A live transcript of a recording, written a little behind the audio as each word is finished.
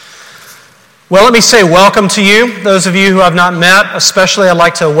Well, let me say welcome to you. Those of you who I've not met, especially, I'd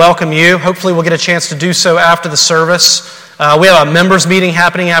like to welcome you. Hopefully we'll get a chance to do so after the service. We have a members meeting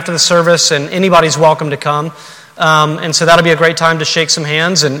happening after the service, and anybody's welcome to come. And so that'll be a great time to shake some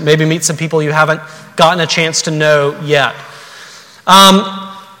hands and maybe meet some people you haven't gotten a chance to know yet.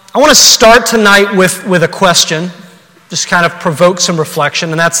 I want to start tonight with a question, just kind of provoke some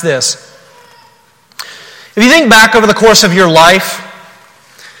reflection, and that's this. If you think back over the course of your life,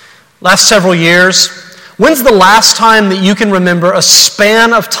 last several years, when's the last time that you can remember a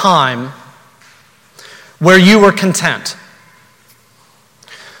span of time where you were content?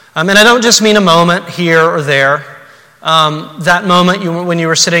 And I don't just mean a moment here or there. That moment when you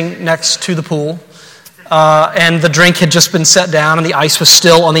were sitting next to the pool and the drink had just been set down and the ice was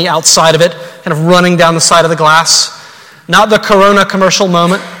still on the outside of it, kind of running down the side of the glass. Not the Corona commercial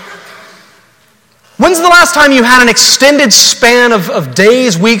moment. When's the last time you had an extended span of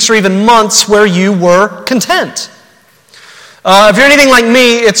days, weeks, or even months where you were content? If you're anything like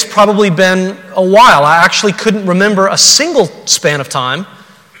me, it's probably been a while. I actually couldn't remember a single span of time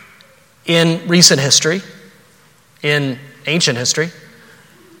in recent history, in ancient history,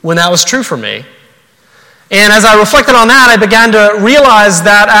 when that was true for me. And as I reflected on that, I began to realize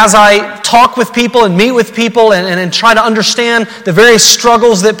that as I talk with people and meet with people and try to understand the various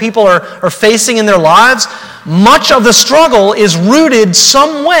struggles that people are facing in their lives, much of the struggle is rooted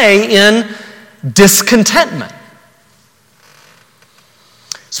some way in discontentment.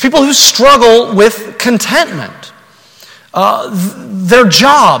 It's people who struggle with contentment. Their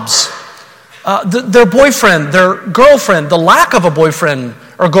jobs, their boyfriend, their girlfriend, the lack of a boyfriend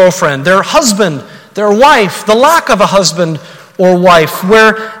or girlfriend, their husband, their wife, the lack of a husband or wife,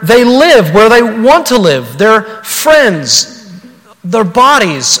 where they live, where they want to live, their friends, their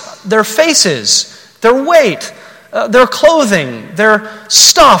bodies, their faces, their weight, their clothing, their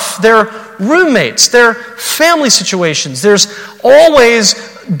stuff, their roommates, their family situations. There's always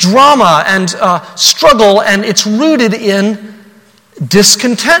drama and struggle, and it's rooted in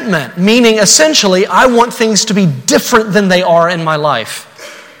discontentment, meaning essentially, I want things to be different than they are in my life,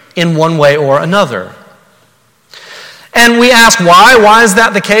 in one way or another. And we ask why? Why is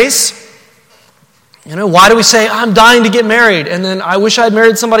that the case? Why do we say, I'm dying to get married, and then I wish I had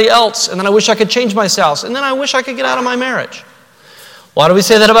married somebody else, and then I wish I could change my spouse, and then I wish I could get out of my marriage? Why do we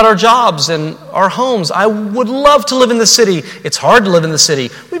say that about our jobs and our homes? I would love to live in the city. It's hard to live in the city.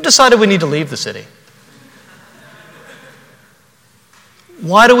 We've decided we need to leave the city.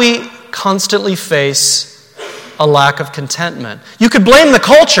 Why do we constantly face a lack of contentment? You could blame the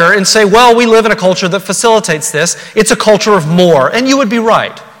culture and say, well, we live in a culture that facilitates this. It's a culture of more, and you would be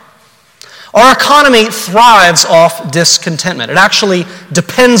right. Our economy thrives off discontentment. It actually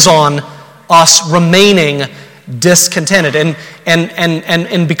depends on us remaining discontented.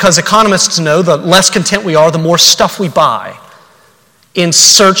 And because economists know the less content we are, the more stuff we buy in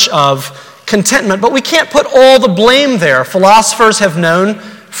search of contentment. But we can't put all the blame there. Philosophers have known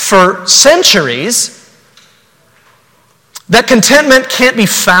for centuries that contentment can't be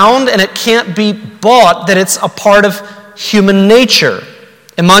found and it can't be bought, that it's a part of human nature.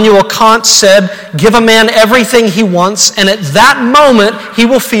 Immanuel Kant said, give a man everything he wants, and at that moment he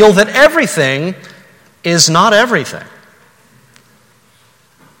will feel that everything is not everything.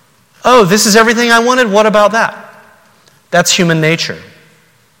 Oh, this is everything I wanted? What about that? That's human nature.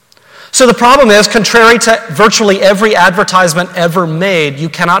 So the problem is, contrary to virtually every advertisement ever made, you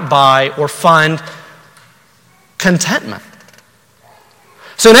cannot buy or find contentment.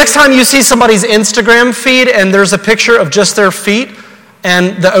 So next time you see somebody's Instagram feed and there's a picture of just their feet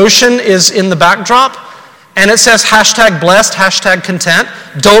and the ocean is in the backdrop and it says #blessed, #content,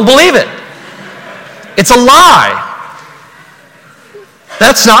 don't believe it. It's a lie.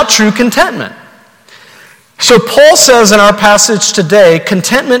 That's not true contentment. So Paul says in our passage today,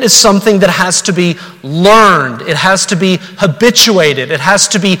 contentment is something that has to be learned. It has to be habituated. It has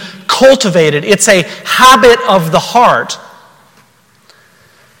to be cultivated. It's a habit of the heart.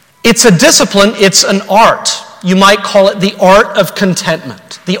 It's a discipline. It's an art. You might call it the art of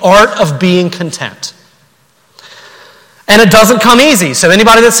contentment, the art of being content. And it doesn't come easy. So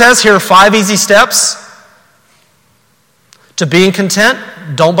anybody that says, here are 5 easy steps to being content,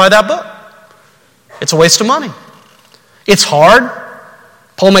 don't buy that book. It's a waste of money. It's hard.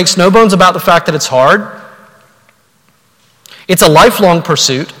 Paul makes no bones about the fact that it's hard. It's a lifelong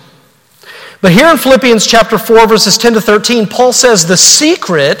pursuit. But here in Philippians chapter 4, verses 10 to 13, Paul says the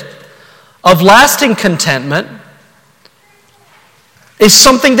secret of lasting contentment is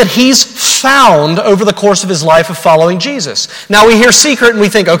something that he's found over the course of his life of following Jesus. Now we hear secret and we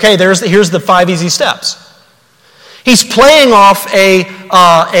think, okay, here's the 5 easy steps. He's playing off a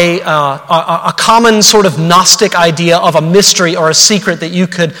common sort of Gnostic idea of a mystery or a secret that you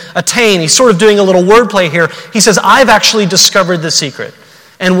could attain. He's sort of doing a little wordplay here. He says, I've actually discovered the secret.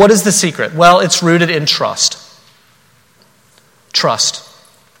 And what is the secret? Well, it's rooted in trust. Trust.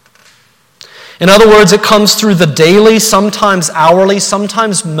 In other words, it comes through the daily, sometimes hourly,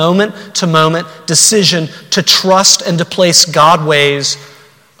 sometimes moment-to-moment decision to trust and to place God's ways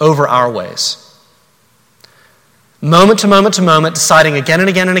over our ways. Moment to moment to moment, deciding again and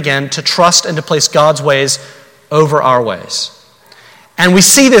again and again to trust and to place God's ways over our ways. And we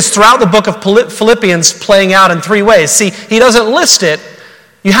see this throughout the book of Philippians playing out in three ways. See, he doesn't list it.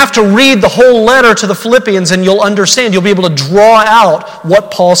 You have to read the whole letter to the Philippians and you'll understand. You'll be able to draw out what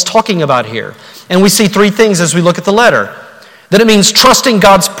Paul's talking about here. And we see three things as we look at the letter. That it means trusting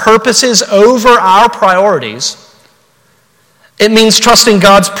God's purposes over our priorities. It means trusting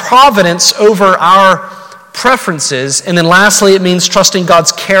God's providence over our preferences. And then lastly, it means trusting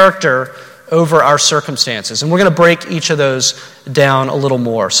God's character over our circumstances. And we're going to break each of those down a little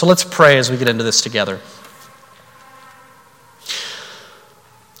more. So let's pray as we get into this together.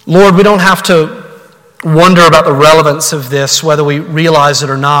 Lord, we don't have to wonder about the relevance of this, whether we realize it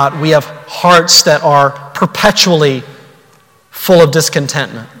or not. We have hearts that are perpetually full of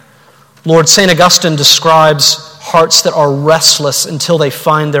discontentment. Lord, St. Augustine describes hearts that are restless until they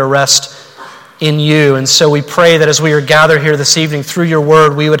find their rest in you. And so we pray that as we are gathered here this evening through your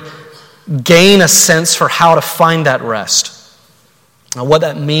word, we would gain a sense for how to find that rest. Now, what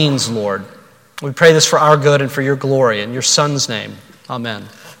that means, Lord. We pray this for our good and for your glory. In your Son's name, amen.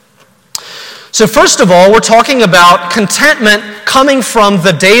 So first of all, we're talking about contentment coming from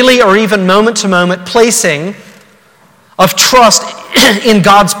the daily or even moment-to-moment placing of trust in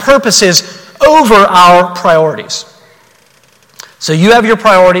God's purposes over our priorities. So you have your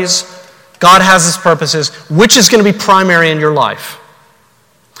priorities, God has his purposes. Which is going to be primary in your life?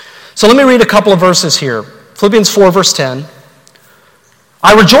 So let me read a couple of verses here. Philippians 4, verse 10.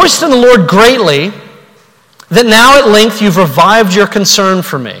 I rejoiced in the Lord greatly that now at length you've revived your concern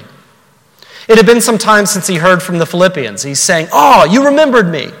for me. It had been some time since he heard from the Philippians. He's saying, oh, you remembered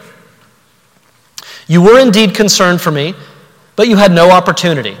me. You were indeed concerned for me, but you had no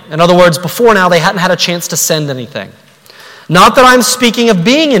opportunity. In other words, before now, they hadn't had a chance to send anything. Not that I'm speaking of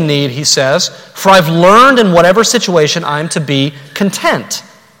being in need, he says, for I've learned in whatever situation I'm to be content.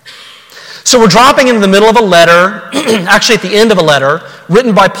 So we're dropping into the middle of a letter, actually at the end of a letter,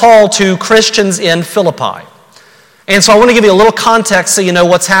 written by Paul to Christians in Philippi. And so I want to give you a little context so you know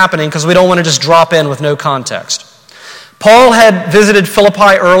what's happening, because we don't want to just drop in with no context. Paul had visited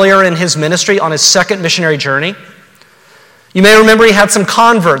Philippi earlier in his ministry on his second missionary journey. You may remember he had some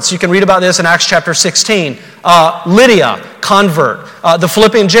converts. You can read about this in Acts chapter 16. Lydia, convert. The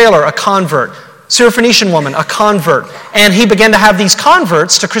Philippian jailer, a convert. Syrophoenician woman, a convert. And he began to have these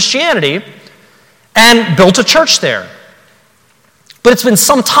converts to Christianity and built a church there. But it's been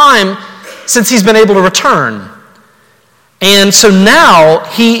some time since he's been able to return. And so now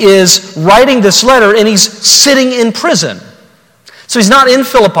he is writing this letter and he's sitting in prison. So he's not in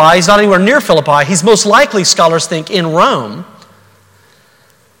Philippi, he's not anywhere near Philippi. He's most likely, scholars think, in Rome.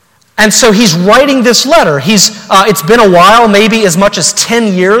 And so he's writing this letter. It's been a while, maybe as much as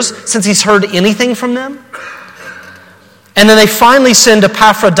 10 years since he's heard anything from them. And then they finally send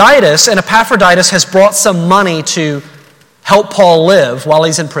Epaphroditus, and Epaphroditus has brought some money to help Paul live while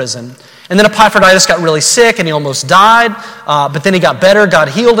he's in prison. And then Epaphroditus got really sick and he almost died, but then he got better, God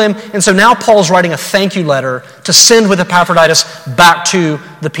healed him. And so now Paul's writing a thank you letter to send with Epaphroditus back to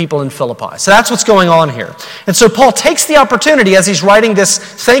the people in Philippi. So that's what's going on here. And so Paul takes the opportunity as he's writing this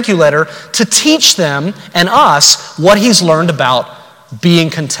thank you letter to teach them and us what he's learned about being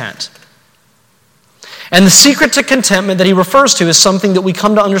content. And the secret to contentment that he refers to is something that we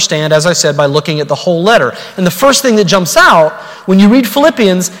come to understand, as I said, by looking at the whole letter. And the first thing that jumps out when you read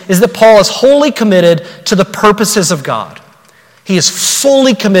Philippians is that Paul is wholly committed to the purposes of God. He is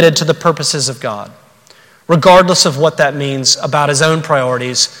fully committed to the purposes of God, regardless of what that means about his own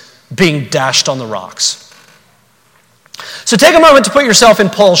priorities being dashed on the rocks. So take a moment to put yourself in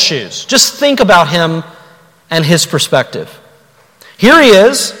Paul's shoes. Just think about him and his perspective. Here he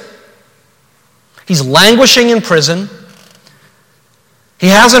is. He's languishing in prison. He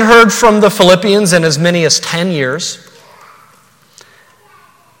hasn't heard from the Philippians in as many as 10 years.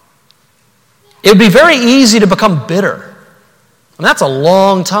 It would be very easy to become bitter. And that's a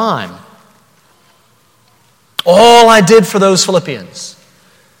long time. All I did for those Philippians.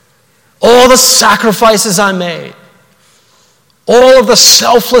 All the sacrifices I made. All of the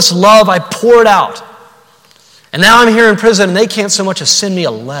selfless love I poured out. And now I'm here in prison and they can't so much as send me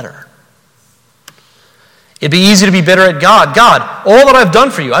a letter. It'd be easy to be bitter at God. God, all that I've done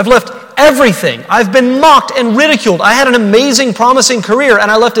for you, I've left everything. I've been mocked and ridiculed. I had an amazing, promising career, and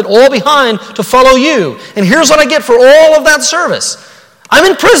I left it all behind to follow you. And here's what I get for all of that service. I'm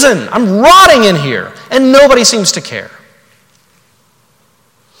in prison. I'm rotting in here, and nobody seems to care.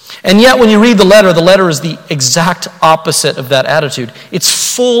 And yet when you read the letter is the exact opposite of that attitude.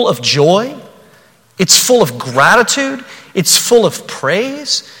 It's full of joy. It's full of gratitude. It's full of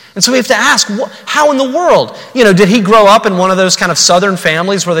praise. And so we have to ask, how in the world? Did he grow up in one of those kind of southern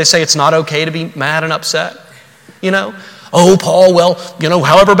families where they say it's not okay to be mad and upset? Oh, Paul, well,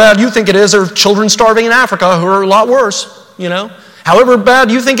 however bad you think it is, there are children starving in Africa who are a lot worse, However bad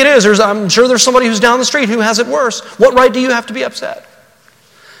you think it is, I'm sure there's somebody who's down the street who has it worse. What right do you have to be upset?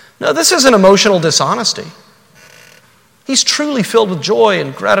 No, this isn't emotional dishonesty. He's truly filled with joy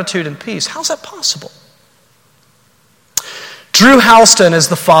and gratitude and peace. How's that possible? Drew Houston is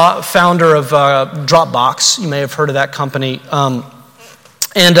the founder of Dropbox. You may have heard of that company.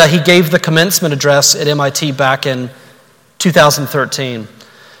 And he gave the commencement address at MIT back in 2013.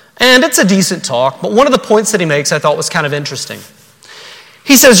 And it's a decent talk, but one of the points that he makes I thought was kind of interesting.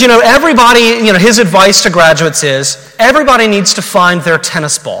 He says, everybody, his advice to graduates is, everybody needs to find their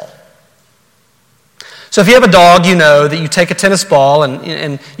tennis ball. So if you have a dog, you know that you take a tennis ball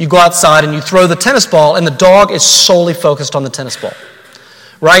and you go outside and you throw the tennis ball, and the dog is solely focused on the tennis ball,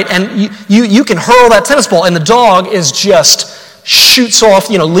 right? And you can hurl that tennis ball, and the dog is just shoots off,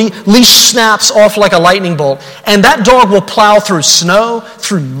 leash snaps off like a lightning bolt, and that dog will plow through snow,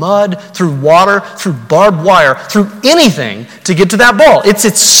 through mud, through water, through barbed wire, through anything to get to that ball. It's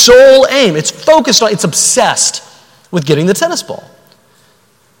its sole aim. It's focused on, it's obsessed with getting the tennis ball.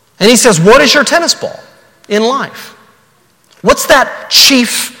 And he says, what is your tennis ball in life? What's that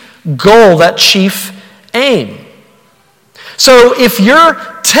chief goal, that chief aim? So if your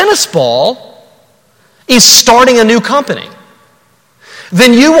tennis ball is starting a new company,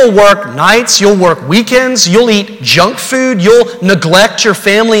 then you will work nights, you'll work weekends, you'll eat junk food, you'll neglect your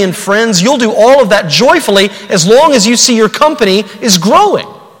family and friends, you'll do all of that joyfully as long as you see your company is growing.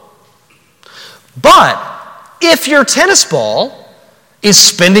 But if your tennis ball is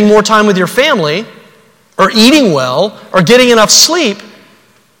spending more time with your family, or eating well, or getting enough sleep,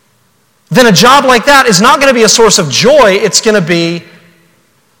 then a job like that is not going to be a source of joy, it's going to be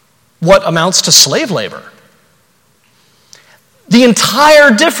what amounts to slave labor. The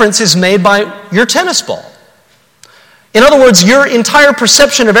entire difference is made by your tennis ball. In other words, your entire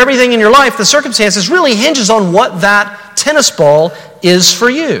perception of everything in your life, the circumstances, really hinges on what that tennis ball is for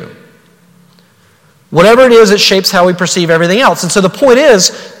you. Whatever it is, it shapes how we perceive everything else. And so the point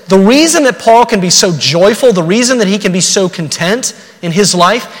is, the reason that Paul can be so joyful, the reason that he can be so content in his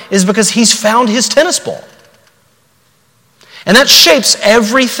life is because he's found his tennis ball. And that shapes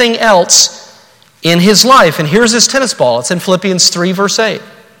everything else in his life. And here's his tennis ball. It's in Philippians 3, verse 8.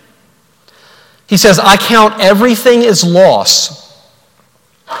 He says, I count everything as loss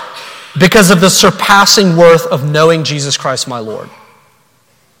because of the surpassing worth of knowing Jesus Christ my Lord.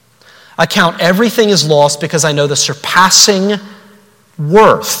 I count everything as loss because I know the surpassing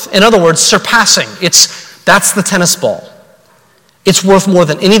worth. In other words, surpassing. That's the tennis ball. It's worth more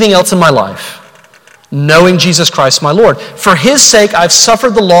than anything else in my life. Knowing Jesus Christ my Lord. For his sake I've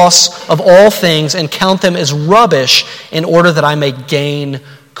suffered the loss of all things and count them as rubbish in order that I may gain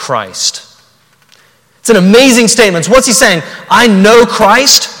Christ. It's an amazing statement. What's he saying? I know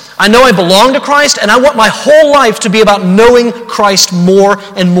Christ. I know I belong to Christ, and I want my whole life to be about knowing Christ more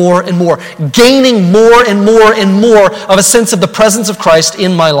and more and more, gaining more and more and more of a sense of the presence of Christ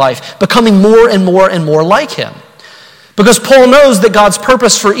in my life, becoming more and more like him. Because Paul knows that God's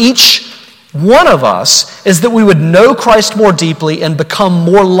purpose for each one of us is that we would know Christ more deeply and become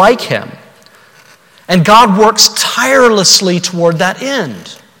more like him. And God works tirelessly toward that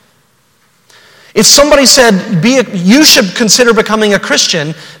end. If somebody said, you should consider becoming a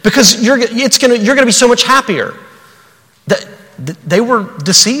Christian because you're going to be so much happier, they were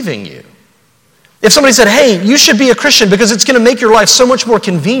deceiving you. If somebody said, hey, you should be a Christian because it's going to make your life so much more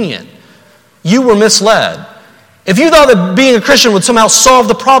convenient, you were misled. If you thought that being a Christian would somehow solve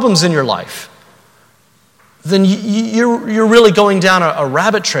the problems in your life, then you're really going down a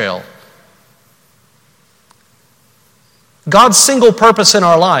rabbit trail. God's single purpose in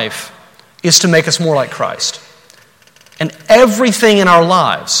our life is to make us more like Christ. And everything in our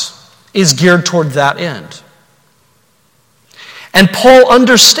lives is geared toward that end. And Paul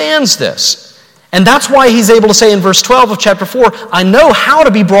understands this. And that's why he's able to say in verse 12 of chapter 4, I know how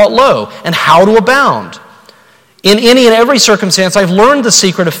to be brought low and how to abound. In any and every circumstance, I've learned the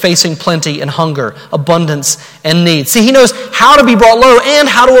secret of facing plenty and hunger, abundance and need. See, he knows how to be brought low and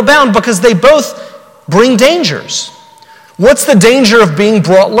how to abound because they both bring dangers. What's the danger of being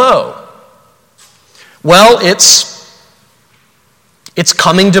brought low? Well, it's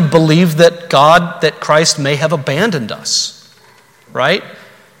coming to believe that Christ may have abandoned us, right?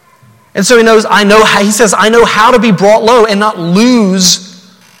 And so he says, I know how to be brought low and not lose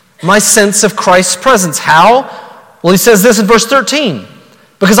my sense of Christ's presence. How? Well, he says this in verse 13.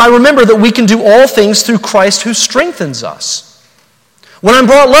 Because I remember that we can do all things through Christ who strengthens us. When I'm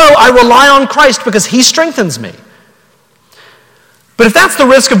brought low, I rely on Christ because he strengthens me. But if that's the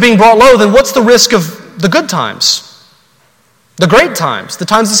risk of being brought low, then what's the risk of the good times? The great times, the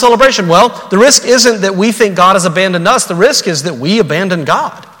times of celebration? Well, the risk isn't that we think God has abandoned us. The risk is that we abandon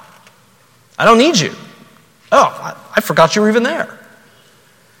God. I don't need you. Oh, I forgot you were even there.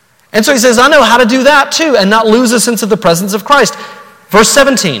 And so he says, I know how to do that too and not lose a sense of the presence of Christ. Verse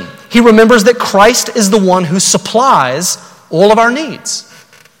 17, he remembers that Christ is the one who supplies all of our needs.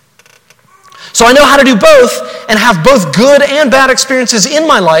 So I know how to do both and have both good and bad experiences in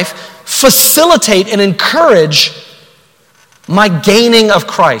my life facilitate and encourage my gaining of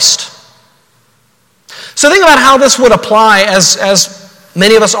Christ. So think about how this would apply as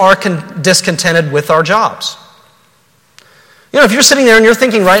many of us are discontented with our jobs. If you're sitting there and you're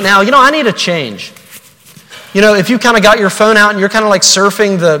thinking right now, I need a change. If you kind of got your phone out and you're kind of like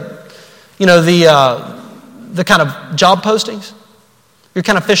surfing the kind of job postings, you're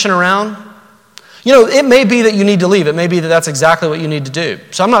kind of fishing around. It may be that you need to leave. It may be that that's exactly what you need to do.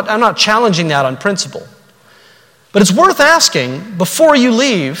 So I'm not challenging that on principle. But it's worth asking before you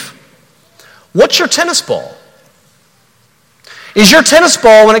leave, what's your tennis ball? Is your tennis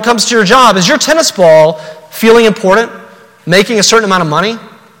ball, when it comes to your job, is your tennis ball feeling important, making a certain amount of money,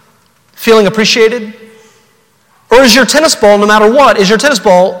 feeling appreciated? Or is your tennis ball, no matter what, is your tennis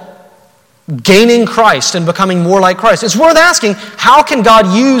ball gaining Christ and becoming more like Christ? It's worth asking, how can God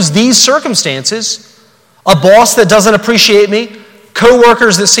use these circumstances, a boss that doesn't appreciate me,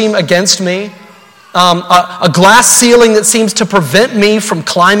 co-workers that seem against me, a glass ceiling that seems to prevent me from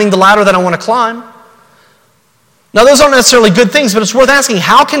climbing the ladder that I want to climb? Now, those aren't necessarily good things, but it's worth asking,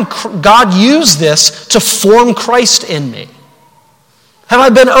 how can God use this to form Christ in me? Have I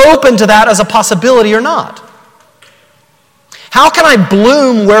been open to that as a possibility or not? How can I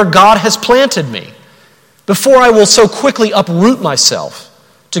bloom where God has planted me before I will so quickly uproot myself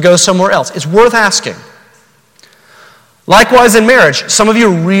to go somewhere else? It's worth asking. Likewise in marriage, some of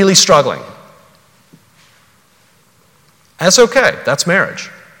you are really struggling. That's okay. That's marriage.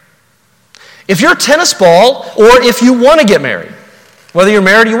 If your tennis ball, or if you want to get married, whether you're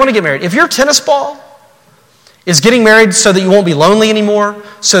married or you want to get married, if your tennis ball is getting married so that you won't be lonely anymore,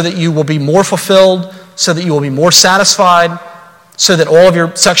 so that you will be more fulfilled, so that you will be more satisfied, so that all of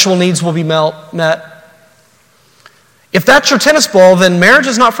your sexual needs will be met, if that's your tennis ball, then marriage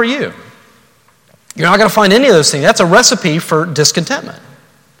is not for you. You're not going to find any of those things. That's a recipe for discontentment.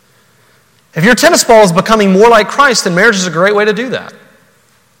 If your tennis ball is becoming more like Christ, then marriage is a great way to do that.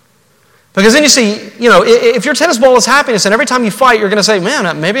 Because then you see, if your tennis ball is happiness and every time you fight, you're going to say,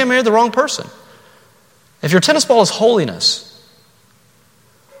 man, maybe I married the wrong person. If your tennis ball is holiness,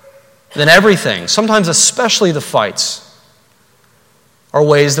 then everything, sometimes especially the fights, are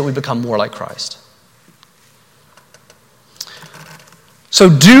ways that we become more like Christ. So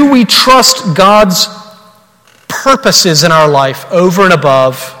do we trust God's purposes in our life over and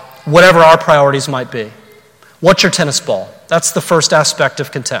above whatever our priorities might be? What's your tennis ball? That's the first aspect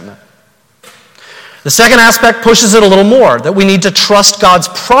of contentment. The second aspect pushes it a little more, that we need to trust God's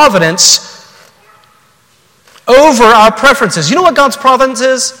providence over our preferences. You know what God's providence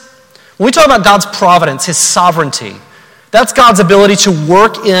is? When we talk about God's providence, his sovereignty, that's God's ability to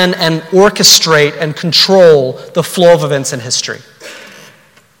work in and orchestrate and control the flow of events in history.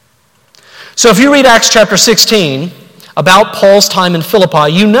 So if you read Acts chapter 16 about Paul's time in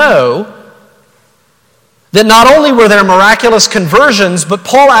Philippi, you know that not only were there miraculous conversions, but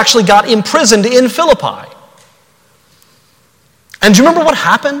Paul actually got imprisoned in Philippi. And do you remember what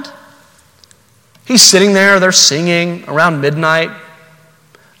happened? He's sitting there, they're singing around midnight.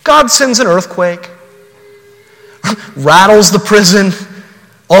 God sends an earthquake, rattles the prison,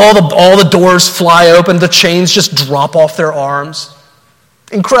 all the doors fly open, the chains just drop off their arms.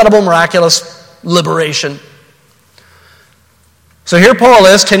 Incredible, miraculous liberation. So here Paul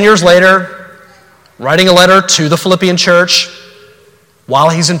is, 10 years later, writing a letter to the Philippian church while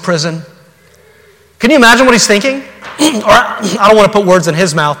he's in prison. Can you imagine what he's thinking? Or I don't want to put words in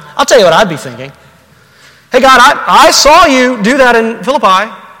his mouth. I'll tell you what I'd be thinking. Hey God, I saw you do that in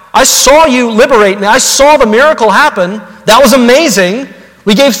Philippi. I saw you liberate me. I saw the miracle happen. That was amazing.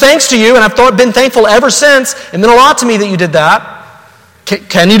 We gave thanks to you, and I've been thankful ever since. It meant a lot to me that you did that.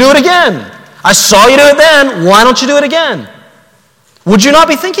 Can you do it again? I saw you do it then. Why don't you do it again? Would you not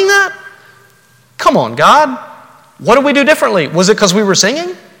be thinking that? Come on, God. What did we do differently? Was it because we were singing?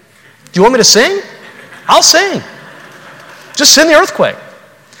 Do you want me to sing? I'll sing. Just send the earthquake.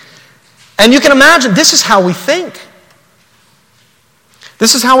 And you can imagine, this is how we think.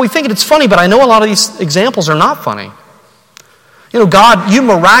 This is how we think. And it's funny, but I know a lot of these examples are not funny. You know, God, you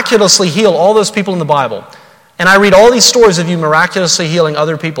miraculously heal all those people in the Bible. And I read all these stories of you miraculously healing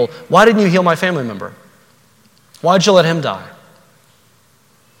other people. Why didn't you heal my family member? Why did you let him die?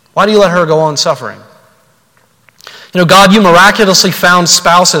 Why do you let her go on suffering? You know, God, you miraculously found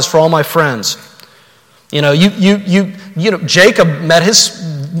spouses for all my friends. You know, Jacob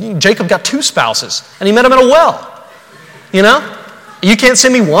got 2 spouses, and he met them in a well. You know? You can't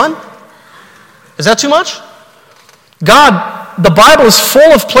send me one? Is that too much? God, the Bible is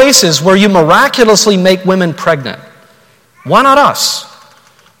full of places where you miraculously make women pregnant. Why not us?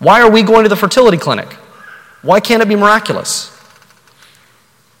 Why are we going to the fertility clinic? Why can't it be miraculous?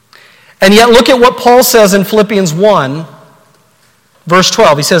 And yet look at what Paul says in Philippians 1, verse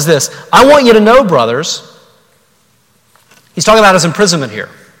 12. He says this, I want you to know, brothers, he's talking about his imprisonment here.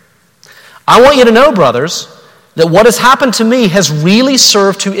 I want you to know, brothers, that what has happened to me has really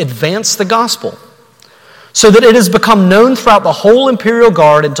served to advance the gospel, so that it has become known throughout the whole imperial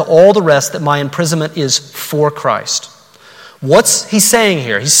guard and to all the rest that my imprisonment is for Christ. What's he saying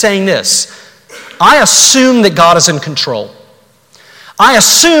here? He's saying this, I assume that God is in control. I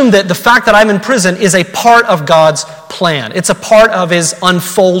assume that the fact that I'm in prison is a part of God's plan. It's a part of his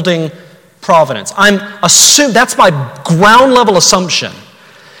unfolding providence. That's my ground level assumption.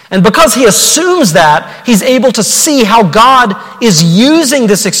 And because he assumes that, he's able to see how God is using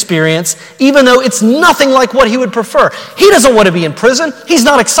this experience, even though it's nothing like what he would prefer. He doesn't want to be in prison. He's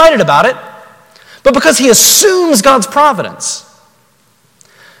not excited about it. But because he assumes God's providence,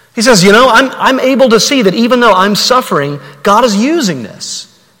 he says, you know, I'm able to see that even though I'm suffering, God is using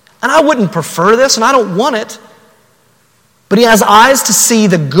this. And I wouldn't prefer this, and I don't want it. But he has eyes to see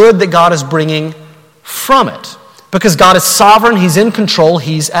the good that God is bringing from it. Because God is sovereign, he's in control,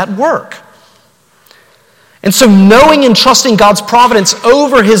 he's at work. And so knowing and trusting God's providence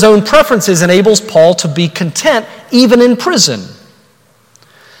over his own preferences enables Paul to be content even in prison.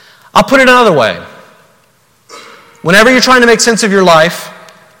 I'll put it another way. Whenever you're trying to make sense of your life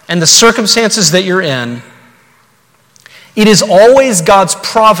and the circumstances that you're in, it is always God's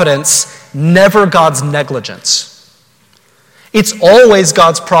providence, never God's negligence. It's always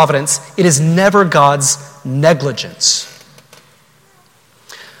God's providence. It is never God's negligence.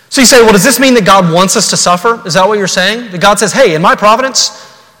 So you say, well, does this mean that God wants us to suffer? Is that what you're saying? That God says, hey, in my providence,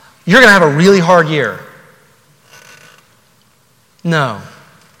 you're going to have a really hard year. No.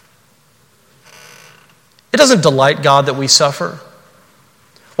 It doesn't delight God that we suffer.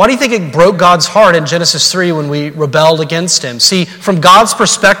 Why do you think it broke God's heart in Genesis 3 when we rebelled against him? See, from God's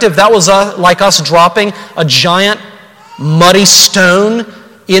perspective, that was like us dropping a giant muddy stone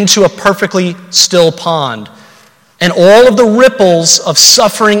into a perfectly still pond. And all of the ripples of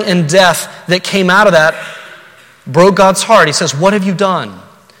suffering and death that came out of that broke God's heart. He says, what have you done?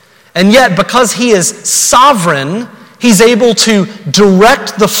 And yet, because he is sovereign, he's able to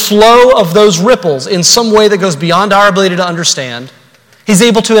direct the flow of those ripples in some way that goes beyond our ability to understand. He's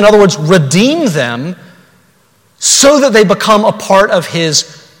able to, in other words, redeem them so that they become a part of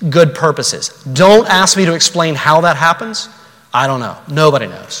his good purposes. Don't ask me to explain how that happens. I don't know. Nobody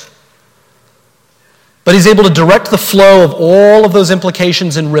knows. But he's able to direct the flow of all of those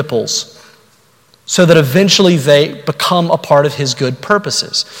implications and ripples so that eventually they become a part of his good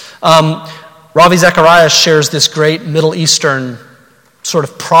purposes. Ravi Zacharias shares this great Middle Eastern sort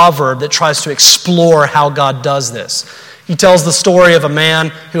of proverb that tries to explore how God does this. He tells the story of a man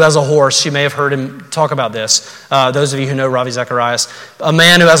who has a horse. You may have heard him talk about this. Those of you who know Ravi Zacharias, a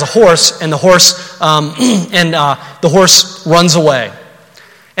man who has a horse, and the horse runs away.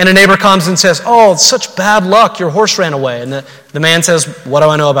 And a neighbor comes and says, "Oh, it's such bad luck! Your horse ran away." And the man says, "What do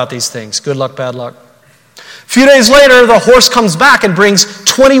I know about these things? Good luck, bad luck." A few days later, the horse comes back and brings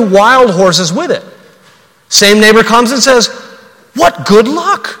 20 wild horses with it. Same neighbor comes and says, "What good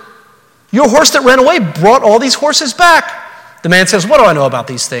luck! Your horse that ran away brought all these horses back." The man says, "What do I know about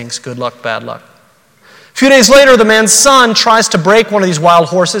these things? Good luck, bad luck." A few days later, the man's son tries to break one of these wild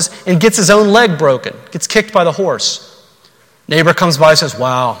horses and gets his own leg broken, gets kicked by the horse. Neighbor comes by and says,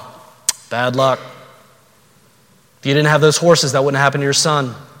 "Wow, bad luck. If you didn't have those horses, that wouldn't happen to your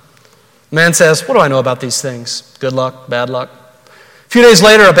son." The man says, "What do I know about these things? Good luck, bad luck." A few days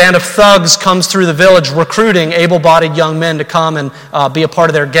later, a band of thugs comes through the village recruiting able-bodied young men to come and be a part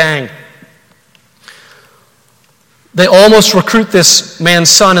of their gang. They almost recruit this man's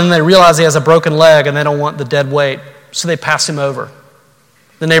son, and they realize he has a broken leg, and they don't want the dead weight, so they pass him over.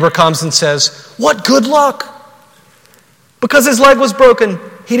 The neighbor comes and says, "What good luck! Because his leg was broken,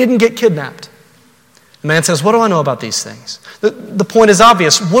 he didn't get kidnapped." The man says, "What do I know about these things?" The point is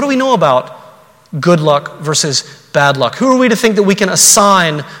obvious. What do we know about good luck versus bad luck? Who are we to think that we can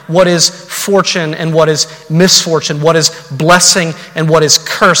assign what is fortune and what is misfortune, what is blessing and what is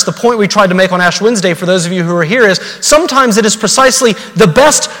curse? The point we tried to make on Ash Wednesday, for those of you who are here, is sometimes it is precisely the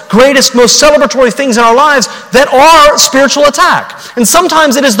best, greatest, most celebratory things in our lives that are spiritual attack. And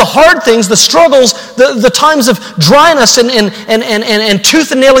sometimes it is the hard things, the struggles, the times of dryness and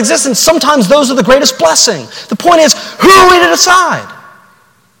tooth and nail existence. Sometimes those are the greatest blessing. The point is, who are we to decide?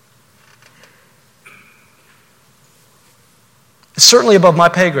 Certainly above my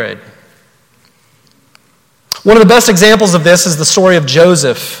pay grade. One of the best examples of this is the story of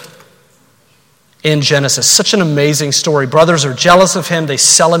Joseph in Genesis. Such an amazing story. Brothers are jealous of him. They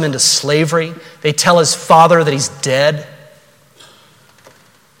sell him into slavery. They tell his father that he's dead.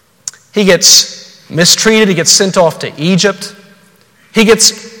 He gets mistreated. He gets sent off to Egypt. He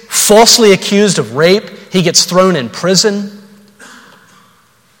gets falsely accused of rape. He gets thrown in prison.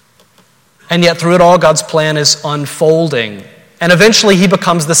 And yet through it all, God's plan is unfolding. And eventually he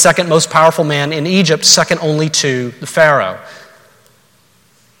becomes the second most powerful man in Egypt, second only to the Pharaoh.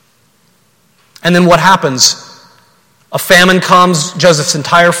 And then what happens? A famine comes. Joseph's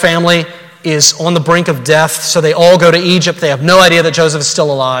entire family is on the brink of death, so they all go to Egypt. They have no idea that Joseph is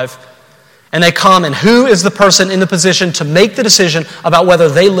still alive. And they come, and who is the person in the position to make the decision about whether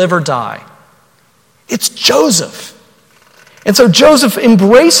they live or die? It's Joseph. And so Joseph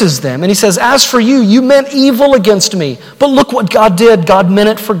embraces them, and he says, "As for you, you meant evil against me, but look what God did. God meant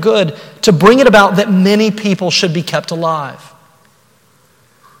it for good, to bring it about that many people should be kept alive."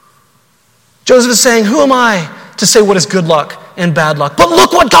 Joseph is saying, who am I to say what is good luck and bad luck? But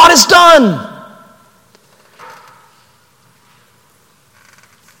look what God has done.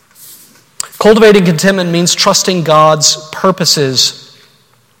 Cultivating contentment means trusting God's purposes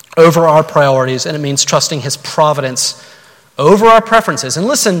over our priorities, and it means trusting His providence over our preferences. And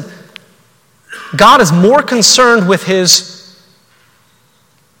listen, God is more concerned with His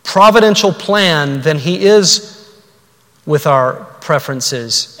providential plan than He is with our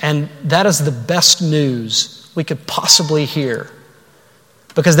preferences. And that is the best news we could possibly hear.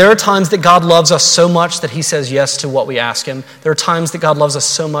 Because there are times that God loves us so much that He says yes to what we ask Him. There are times that God loves us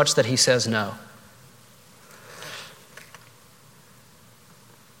so much that He says no.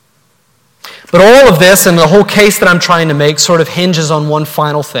 But all of this and the whole case that I'm trying to make sort of hinges on one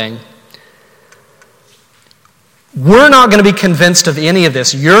final thing. We're not going to be convinced of any of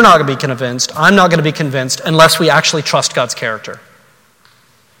this. You're not going to be convinced. I'm not going to be convinced unless we actually trust God's character.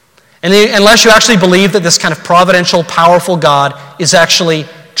 And unless you actually believe that this kind of providential, powerful God is actually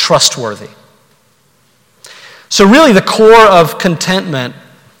trustworthy. So really the core of contentment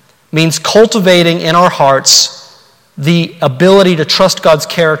means cultivating in our hearts the ability to trust God's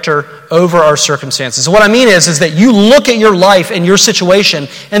character over our circumstances. So what I mean is that you look at your life and your situation,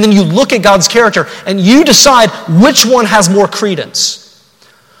 and then you look at God's character, and you decide which one has more credence.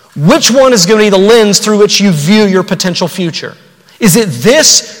 Which one is going to be the lens through which you view your potential future? Is it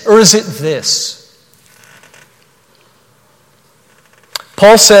this or is it this?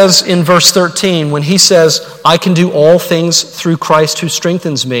 Paul says in verse 13, when he says, "I can do all things through Christ who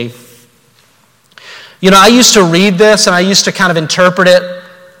strengthens me." You know, I used to read this and I used to kind of interpret it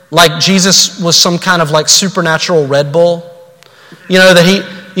like Jesus was some kind of like supernatural Red Bull. You know,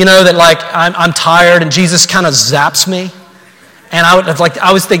 that like I'm tired and Jesus kind of zaps me. And I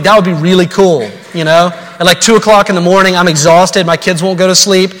always think that would be really cool, you know? At like 2 o'clock in the morning, I'm exhausted, my kids won't go to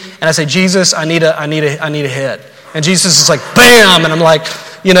sleep, and I say, "Jesus, I need a hit." And Jesus is like, bam, and I'm like,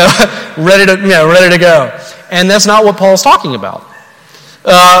 you know, ready to go. And that's not what Paul's talking about.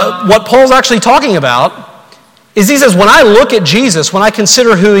 What Paul's actually talking about is he says, when I look at Jesus, when I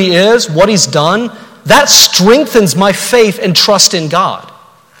consider who He is, what He's done, that strengthens my faith and trust in God.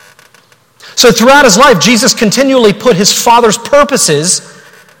 So throughout His life, Jesus continually put His Father's purposes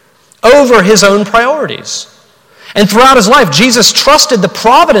over His own priorities. And throughout His life, Jesus trusted the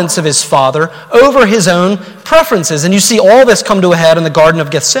providence of His Father over His own preferences. And you see all this come to a head in the Garden of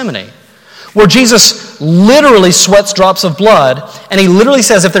Gethsemane, where Jesus literally sweats drops of blood, and He literally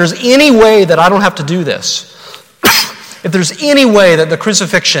says, if there's any way that I don't have to do this, if there's any way that the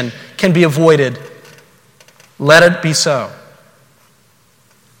crucifixion can be avoided, let it be so.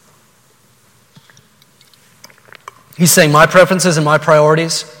 He's saying, my preferences and my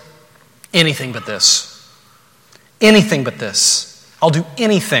priorities, anything but this. Anything but this. I'll do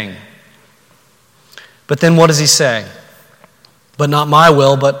anything But then what does he say? But not my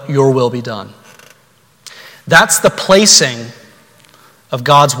will, but your will be done. That's the placing of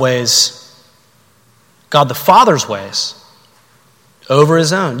God's ways, God the Father's ways, over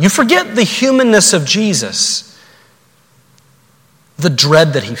his own. You forget the humanness of Jesus, the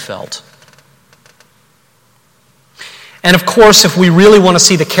dread that he felt. And of course, if we really want to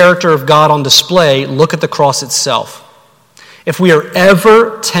see the character of God on display, look at the cross itself. If we are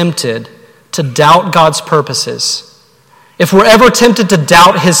ever tempted to doubt God's purposes, if we're ever tempted to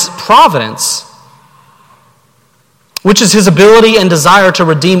doubt his providence, which is his ability and desire to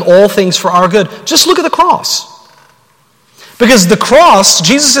redeem all things for our good, just look at the cross. Because the cross,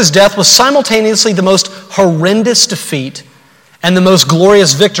 Jesus' death, was simultaneously the most horrendous defeat and the most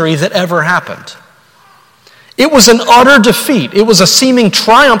glorious victory that ever happened. It was an utter defeat. It was a seeming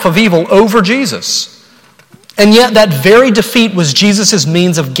triumph of evil over Jesus. And yet that very defeat was Jesus'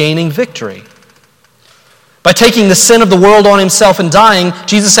 means of gaining victory. By taking the sin of the world on himself and dying,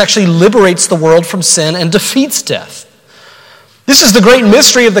 Jesus actually liberates the world from sin and defeats death. This is the great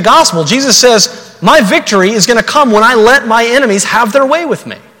mystery of the gospel. Jesus says, my victory is going to come when I let my enemies have their way with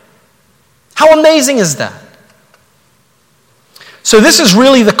me. How amazing is that? So this is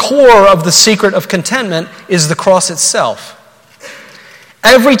really the core of the secret of contentment, is the cross itself.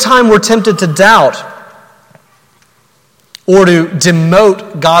 Every time we're tempted to doubt or to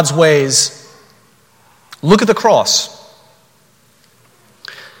demote God's ways, look at the cross.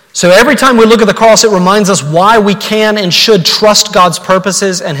 So every time we look at the cross, it reminds us why we can and should trust God's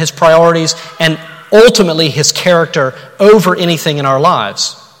purposes and his priorities and ultimately his character over anything in our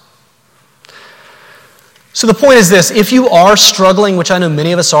lives. So the point is this: if you are struggling, which I know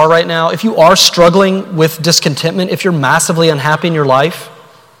many of us are right now, if you are struggling with discontentment, if you're massively unhappy in your life,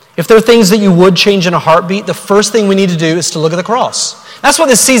 if there are things that you would change in a heartbeat, the first thing we need to do is to look at the cross. That's what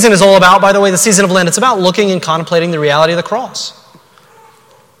this season is all about, by the way, the season of Lent. It's about looking and contemplating the reality of the cross.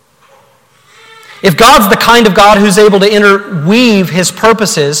 If God's the kind of God who's able to interweave his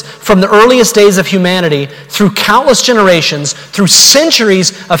purposes from the earliest days of humanity through countless generations, through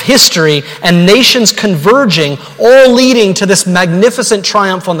centuries of history and nations converging, all leading to this magnificent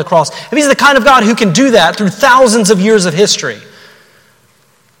triumph on the cross, if he's the kind of God who can do that through thousands of years of history,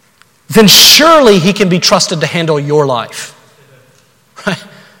 then surely he can be trusted to handle your life. Right?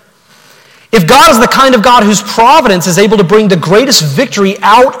 If God is the kind of God whose providence is able to bring the greatest victory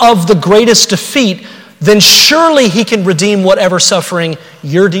out of the greatest defeat, then surely he can redeem whatever suffering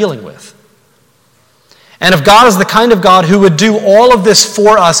you're dealing with. And if God is the kind of God who would do all of this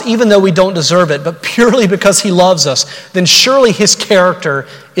for us, even though we don't deserve it, but purely because he loves us, then surely his character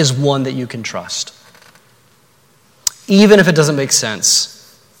is one that you can trust. Even if it doesn't make sense.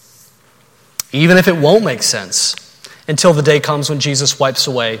 Even if it won't make sense. Until the day comes when Jesus wipes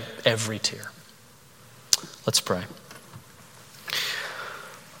away every tear. Let's pray.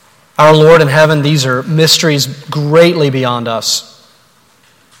 Our Lord in heaven, these are mysteries greatly beyond us.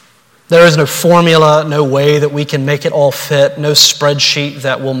 There is no formula, no way that we can make it all fit, no spreadsheet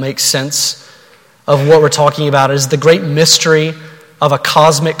that will make sense of what we're talking about. It is the great mystery of a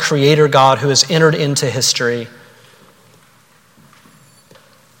cosmic creator God who has entered into history.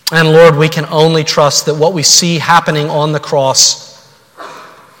 And Lord, we can only trust that what we see happening on the cross,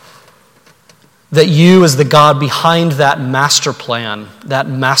 that you as the God behind that master plan, that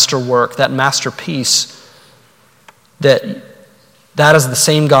master work, that masterpiece, that is the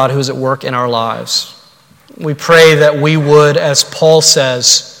same God who is at work in our lives. We pray that we would, as Paul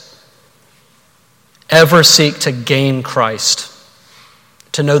says, ever seek to gain Christ,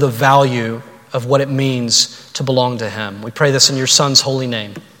 to know the value of what it means to belong to him. We pray this in your Son's holy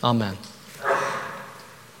name. Amen.